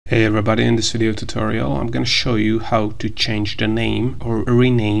Hey everybody, in this video tutorial I'm going to show you how to change the name or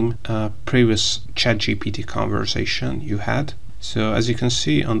rename a previous ChatGPT conversation you had. So as you can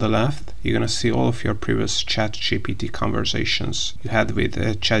see on the left, you're going to see all of your previous ChatGPT conversations you had with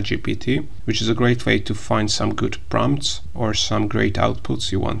ChatGPT, which is a great way to find some good prompts or some great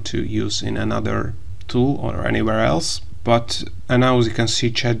outputs you want to use in another tool or anywhere else. And now as you can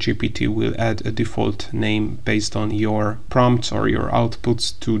see, ChatGPT will add a default name based on your prompts or your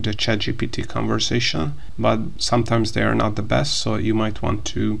outputs to the ChatGPT conversation, but sometimes they are not the best, so you might want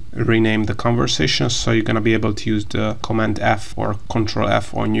to rename the conversation. So you're going to be able to use the Command F or Control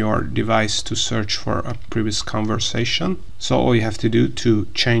F on your device to search for a previous conversation. So all you have to do to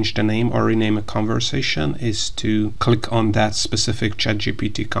change the name or rename a conversation is to click on that specific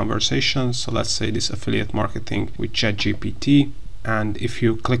ChatGPT conversation. So let's say this affiliate marketing with ChatGPT. And if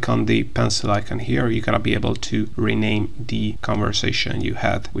you click on the pencil icon here, you're gonna be able to rename the conversation you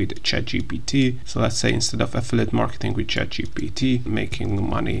had with ChatGPT. So let's say instead of affiliate marketing with ChatGPT, making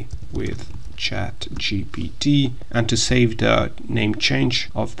money with ChatGPT. And to save the name change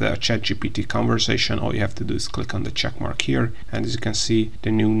of the ChatGPT conversation, all you have to do is click on the check mark here, and as you can see,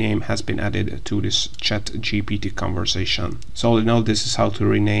 the new name has been added to this ChatGPT conversation. So all in all, this is how to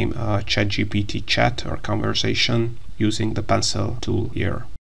rename a ChatGPT chat or conversation using the pencil tool here.